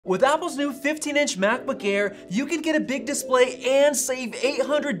With Apple's new 15-inch MacBook Air, you can get a big display and save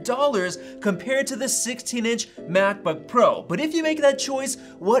 $800 compared to the 16-inch MacBook Pro. But if you make that choice,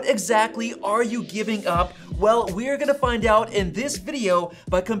 what exactly are you giving up? Well, we're gonna find out in this video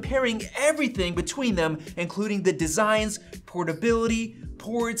by comparing everything between them, including the designs, portability,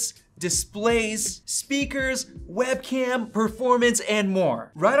 ports, displays, speakers, webcam, performance, and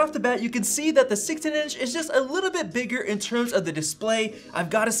more. Right off the bat, you can see that the 16-inch is just a little bit bigger in terms of the display. I've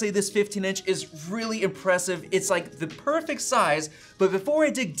got to say this 15-inch is really impressive. It's like the perfect size, but before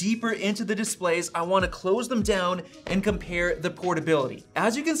I dig deeper into the displays, I want to close them down and compare the portability.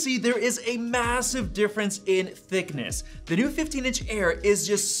 As you can see, there is a massive difference in thickness. The new 15-inch Air is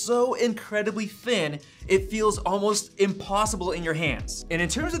just so incredibly thin, it feels almost impossible in your hands. And in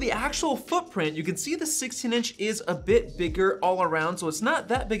terms of the actual footprint, you can see the 16-inch is a bit bigger all around, so it's not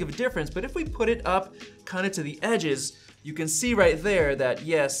that big of a difference, but if we put it up kind of to the edges, you can see right there that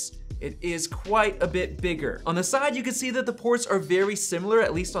yes, it is quite a bit bigger. On the side, you can see that the ports are very similar,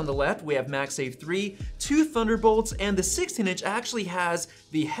 at least on the left. We have MagSafe 3, 2 Thunderbolts, and the 16-inch actually has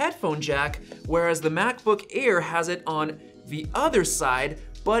the headphone jack, whereas the MacBook Air has it on the other side,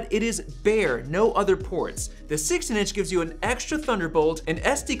 but it is bare, no other ports. The 16-inch gives you an extra Thunderbolt, an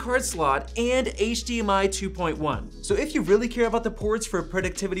SD card slot, and HDMI 2.1. So if you really care about the ports for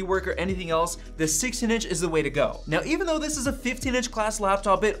productivity work or anything else, the 16-inch is the way to go. Now, even though this is a 15-inch class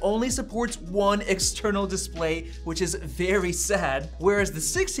laptop, it only supports one external display, which is very sad, whereas the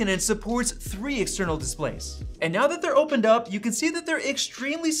 16-inch supports 3 external displays. And now that they're opened up, you can see that they're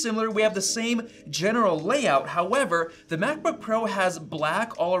extremely similar. We have the same general layout. However, the MacBook Pro has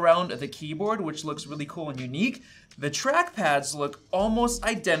black all around the keyboard, which looks really cool and unique. The trackpads look almost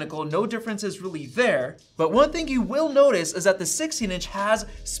identical, no differences really there. But one thing you will notice is that the 16-inch has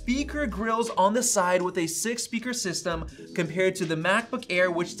speaker grills on the side with a 6-speaker system compared to the MacBook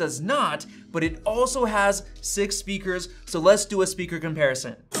Air, which does not, but it also has 6 speakers. So let's do a speaker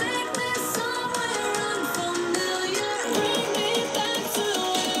comparison.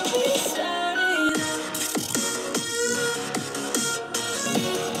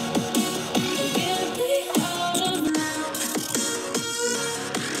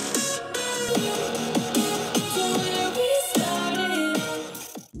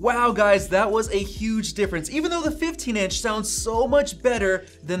 Wow guys, that was a huge difference. Even though the 15-inch sounds so much better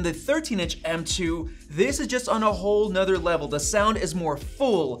than the 13-inch M2, this is just on a whole nother level. The sound is more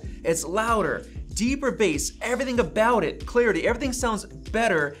full, it's louder, deeper bass, everything about it, clarity, everything sounds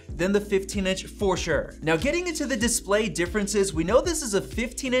better than the 15-inch for sure. Now getting into the display differences, we know this is a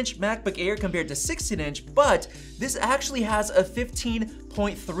 15-inch MacBook Air compared to 16-inch, but this actually has a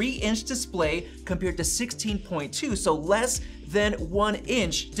 15.3-inch display compared to 16.2, so less than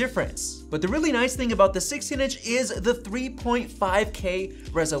 1-inch difference. But the really nice thing about the 16-inch is the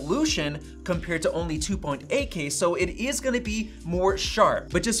 3.5K resolution compared to only 2.8K, so it is gonna be more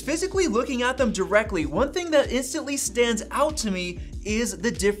sharp. But just physically looking at them directly, one thing that instantly stands out to me is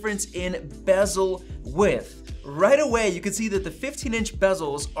the difference in bezel width. Right away, you can see that the 15-inch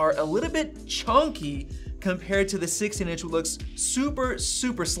bezels are a little bit chunky compared to the 16-inch, which looks super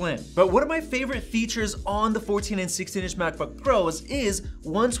slim. But one of my favorite features on the 14 and 16-inch MacBook Pros is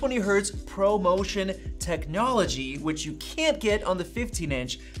 120Hz ProMotion technology, which you can't get on the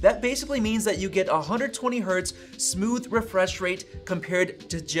 15-inch. That basically means that you get 120Hz smooth refresh rate compared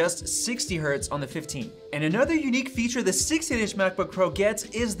to just 60Hz on the 15. And another unique feature the 16-inch MacBook Pro gets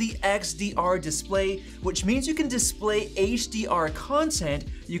is the XDR display, which means you can display HDR content.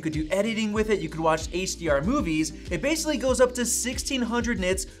 You could do editing with it, you could watch HDR movies. It basically goes up to 1600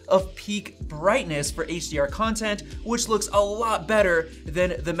 nits of peak brightness for HDR content, which looks a lot better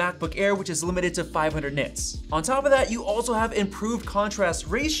than the MacBook Air, which is limited to 500 nits. On top of that, you also have improved contrast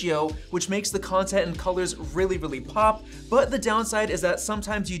ratio, which makes the content and colors really pop, but the downside is that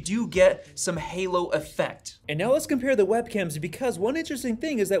sometimes you do get some halo effect. And now let's compare the webcams, because one interesting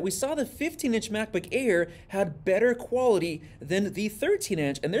thing is that we saw the 15-inch MacBook Air had better quality than the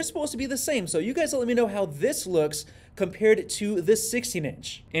 13-inch, and they're supposed to be the same. So you guys let me know how this looks compared to the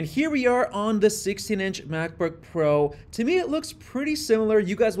 16-inch. And here we are on the 16-inch MacBook Pro. To me, it looks pretty similar.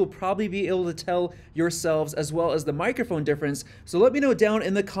 You guys will probably be able to tell yourselves, as well as the microphone difference. So let me know down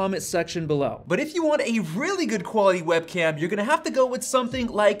in the comment section below. But if you want a really good quality webcam, you're gonna have to go with something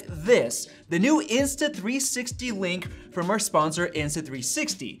like this, the new Insta360 link from our sponsor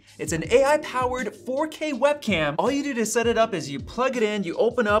Insta360. It's an AI-powered 4K webcam. All you do to set it up is you plug it in, you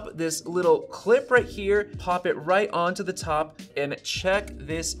open up this little clip right here, pop it right onto the top, and check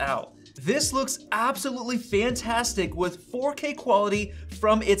this out. This looks absolutely fantastic with 4K quality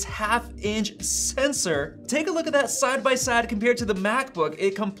from its 1/2-inch sensor. Take a look at that side by side compared to the MacBook.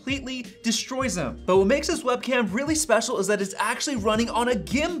 It completely destroys them. But what makes this webcam really special is that it's actually running on a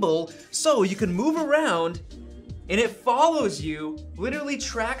gimbal, so you can move around and it follows you, literally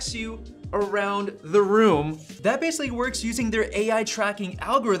tracks you around the room. That basically works using their AI tracking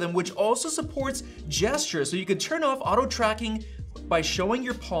algorithm, which also supports gesture. So you can turn off auto tracking by showing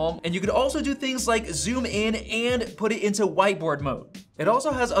your palm, and you could also do things like zoom in and put it into whiteboard mode. It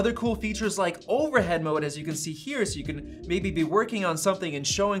also has other cool features like overhead mode, as you can see here, so you can maybe be working on something and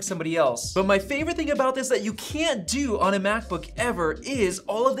showing somebody else. But my favorite thing about this that you can't do on a MacBook ever is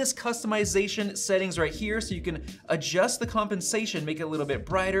all of this customization settings right here, so you can adjust the compensation, make it a little bit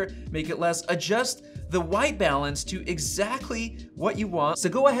brighter, make it less, adjust the white balance to exactly what you want. So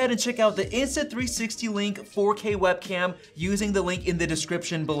go ahead and check out the Insta360 Link 4K webcam using the link in the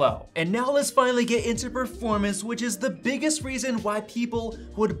description below. And now let's finally get into performance, which is the biggest reason why people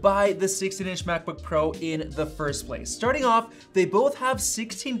would buy the 16-inch MacBook Pro in the first place. Starting off, they both have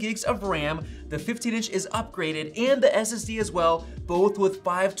 16 gigs of RAM, the 15-inch is upgraded, and the SSD as well, both with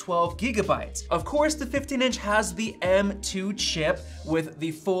 512 gigabytes. Of course, the 15-inch has the M2 chip with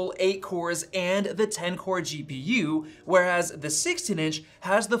the full 8 cores and the 10-core GPU, whereas the 16-inch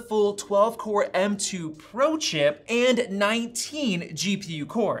has the full 12-core M2 Pro chip and 19 GPU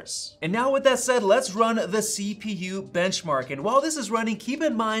cores. And now with that said, let's run the CPU benchmark. And while this is running, keep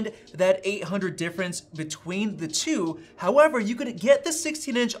in mind that 800 difference between the two. However, you could get the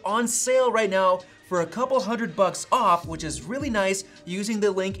 16-inch on sale right now for a couple $100 off, which is really nice, using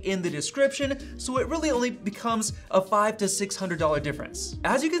the link in the description, so it really only becomes a $500 to $600 difference.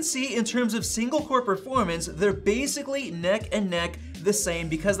 As you can see, in terms of single core performance, they're basically neck and neck the same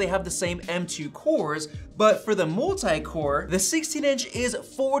because they have the same M2 cores, but for the multi-core, the 16-inch is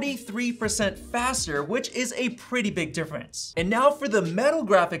 43% faster, which is a pretty big difference. And now for the metal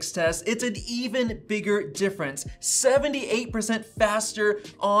graphics test, it's an even bigger difference, 78% faster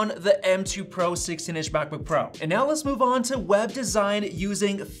on the M2 Pro 16-inch MacBook Pro. And now let's move on to web design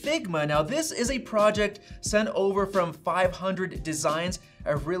using Figma. Now this is a project sent over from 500 Designs,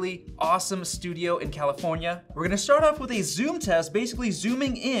 a really awesome studio in California. We're gonna start off with a zoom test, basically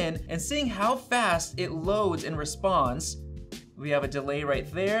zooming in and seeing how fast it loads and responds. We have a delay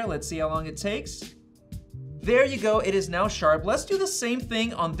right there. Let's see how long it takes. There you go, it is now sharp. Let's do the same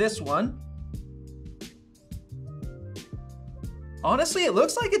thing on this one. Honestly, it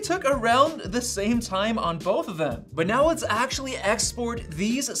looks like it took around the same time on both of them. But now let's actually export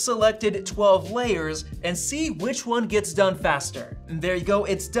these selected 12 layers and see which one gets done faster. And there you go,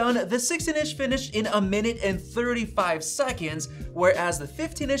 it's done. The 16-inch finished in 1 minute and 35 seconds, whereas the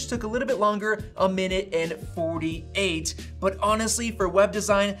 15-inch took a little bit longer, 1 minute and 48. But honestly, for web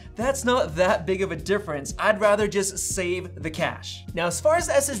design, that's not that big of a difference. I'd rather just save the cash. Now, as far as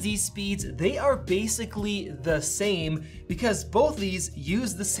SSD speeds, they are basically the same because both these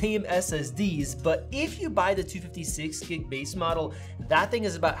use the same SSDs, but if you buy the 256 gig base model, that thing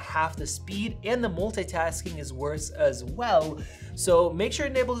is about half the speed and the multitasking is worse as well. So make sure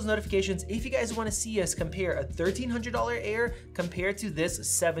to enable those notifications if you guys want to see us compare a $1,300 Air compared to this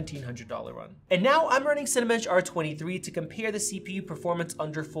 $1,700 one. And now I'm running Cinebench R23 to compare the CPU performance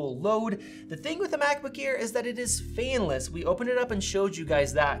under full load. The thing with the MacBook Air is that it is fanless. We opened it up and showed you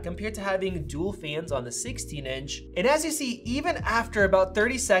guys that compared to having dual fans on the 16-inch. And as you see, even after about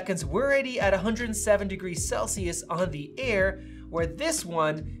 30 seconds, we're already at 107 degrees Celsius on the Air, where this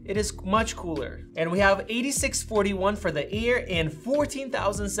one, it is much cooler. And we have 8641 for the Air and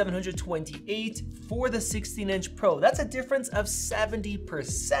 14,728 for the 16-inch Pro. That's a difference of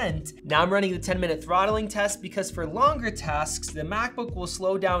 70%. Now I'm running the 10-minute throttling test because for longer tasks, the MacBook will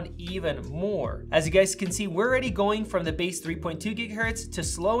slow down even more. As you guys can see, we're already going from the base 3.2 gigahertz to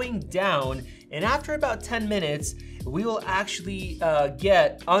slowing down. And after about 10 minutes, we will actually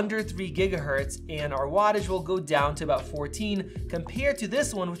get under 3 gigahertz and our wattage will go down to about 14 compared to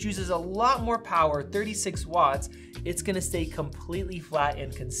this one, which uses a lot more power, 36 watts. It's gonna stay completely flat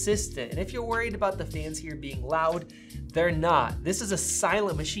and consistent. And if you're worried about the fans here being loud, they're not. This is a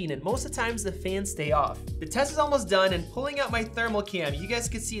silent machine and most of the times the fans stay off. The test is almost done, and pulling out my thermal cam, you guys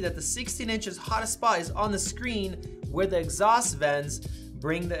can see that the 16-inch's hottest spot is on the screen where the exhaust vents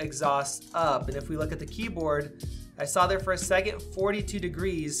bring the exhaust up. And if we look at the keyboard, I saw there for a second, 42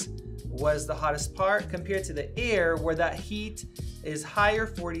 degrees was the hottest part compared to the Air where that heat is higher,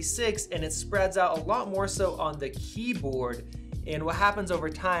 46, and it spreads out a lot more so on the keyboard. and what happens over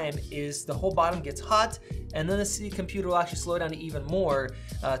time is the whole bottom gets hot, and then the computer will actually slow down even more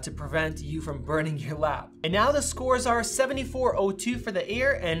to prevent you from burning your lap. And now the scores are 7402 for the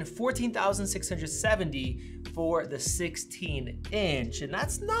Air and 14,670 for the 16-inch, and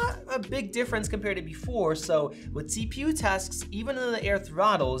that's not a big difference compared to before. So with CPU tasks, even in the Air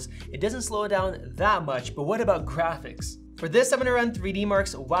throttles, it doesn't slow it down that much. But what about graphics? For this, I'm gonna run 3D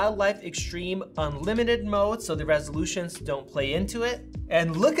Mark's Wildlife Extreme Unlimited mode, so the resolutions don't play into it.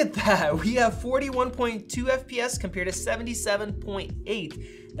 And look at that, we have 41.2 FPS compared to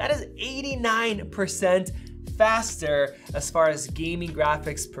 77.8. That is 89% faster as far as gaming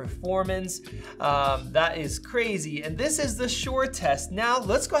graphics performance. That is crazy. And this is the short test. Now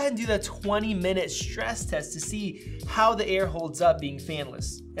let's go ahead and do the 20-minute stress test to see how the Air holds up being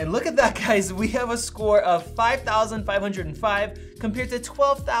fanless. And look at that, guys, we have a score of 5,505 compared to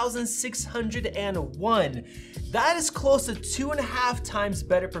 12,601. That is close to 2.5 times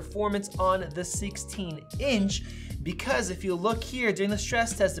better performance on the 16-inch. Because if you look here during the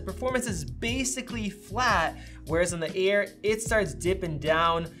stress test, the performance is basically flat, whereas on the Air, it starts dipping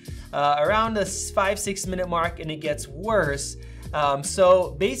down around the 5-6 minute mark and it gets worse.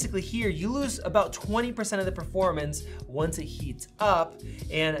 So basically here, you lose about 20% of the performance once it heats up,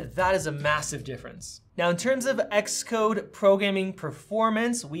 and that is a massive difference. Now in terms of Xcode Programming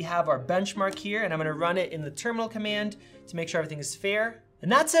performance, we have our benchmark here, and I'm gonna run it in the terminal command to make sure everything is fair.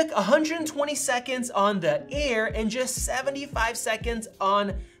 And that took 120 seconds on the Air and just 75 seconds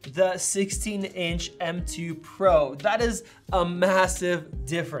on the 16-inch M2 Pro. That is a massive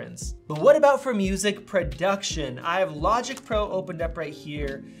difference. But what about for music production? I have Logic Pro opened up right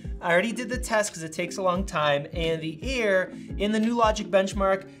here. I already did the test because it takes a long time, and the Air in the new Logic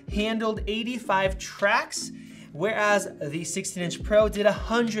benchmark handled 85 tracks, whereas the 16-inch Pro did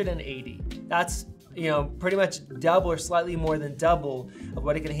 180. That's pretty much double or slightly more than double of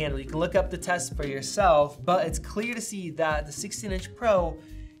what it can handle. You can look up the test for yourself, but it's clear to see that the 16-inch Pro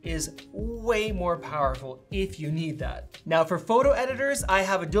is way more powerful if you need that. Now for photo editors, I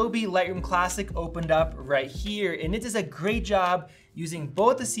have Adobe Lightroom Classic opened up right here, and it does a great job using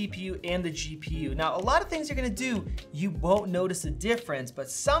both the CPU and the GPU. Now, a lot of things you're gonna do, you won't notice a difference,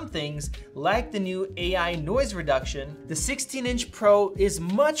 but some things, like the new AI noise reduction, the 16-inch Pro is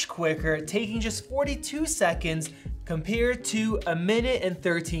much quicker, taking just 42 seconds compared to 1 minute and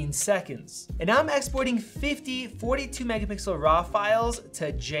 13 seconds. And I'm exporting 50 42 megapixel RAW files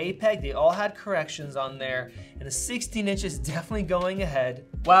to JPEG. They all had corrections on there, and the 16-inch is definitely going ahead.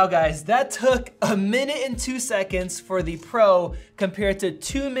 Wow, guys, that took 1 minute and 2 seconds for the Pro compared to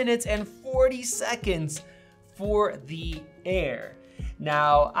 2 minutes and 40 seconds for the Air.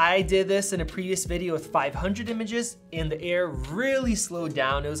 Now, I did this in a previous video with 500 images, and the Air really slowed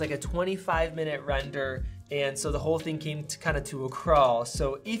down. It was like a 25-minute render, and so the whole thing came to a crawl.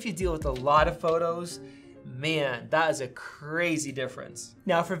 So if you deal with a lot of photos, man, that is a crazy difference.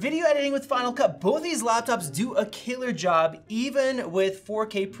 Now for video editing with Final Cut, both these laptops do a killer job, even with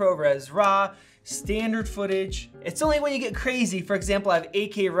 4K ProRes RAW, standard footage. It's only when you get crazy, for example, I have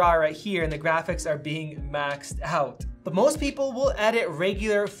 8K RAW right here and the graphics are being maxed out. But most people will edit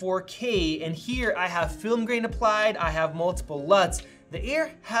regular 4K, and here I have film grain applied, I have multiple LUTs. The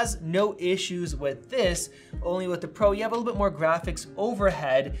Air has no issues with this, only with the Pro you have a little bit more graphics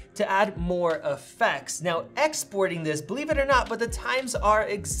overhead to add more effects. Now exporting this, believe it or not, but the times are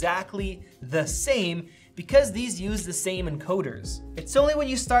exactly the same because these use the same encoders. It's only when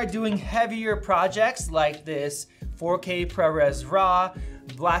you start doing heavier projects like this, 4K ProRes RAW,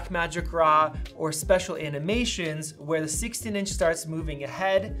 Blackmagic RAW, or special animations where the 16-inch starts moving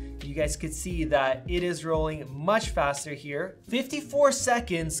ahead. You guys could see that it is rolling much faster here. 54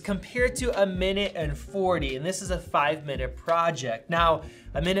 seconds compared to 1 minute and 40, and this is a 5-minute project. Now,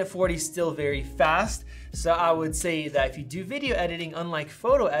 1 minute 40 is still very fast, so I would say that if you do video editing, unlike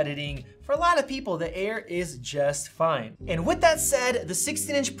photo editing, for a lot of people, the Air is just fine. And with that said, the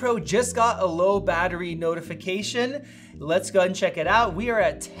 16-inch Pro just got a low battery notification. Let's go ahead and check it out. We are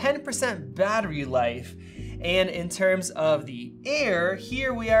at 10% battery life. And in terms of the Air,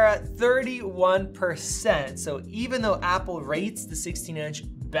 here we are at 31%. So even though Apple rates the 16-inch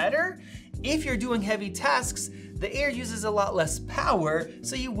better, if you're doing heavy tasks, the Air uses a lot less power,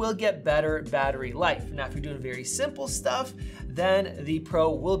 so you will get better battery life. Now, if you're doing very simple stuff, then the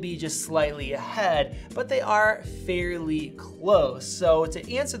Pro will be just slightly ahead, but they are fairly close. So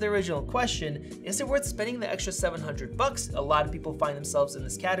to answer the original question, is it worth spending the extra $700? A lot of people find themselves in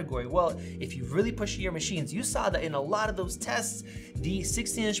this category. Well, if you really push your machines, you saw that in a lot of those tests, the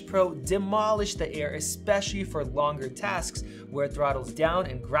 16-inch Pro demolished the Air, especially for longer tasks where it throttles down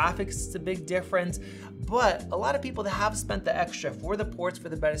and graphics is a big difference. But a lot of people that have spent the extra for the ports for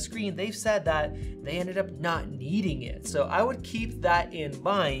the better screen, they've said that they ended up not needing it. So I would keep that in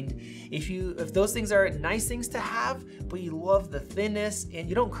mind. If those things are nice things to have, but you love the thinness and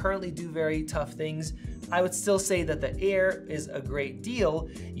you don't currently do very tough things, I would still say that the Air is a great deal.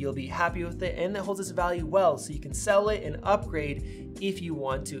 You'll be happy with it and it holds its value well, so you can sell it and upgrade if you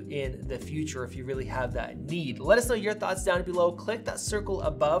want to in the future, if you really have that need. Let us know your thoughts down below. Click that circle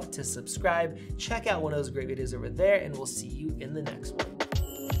above to subscribe. Check out one of those great videos over there, and we'll see you in the next one.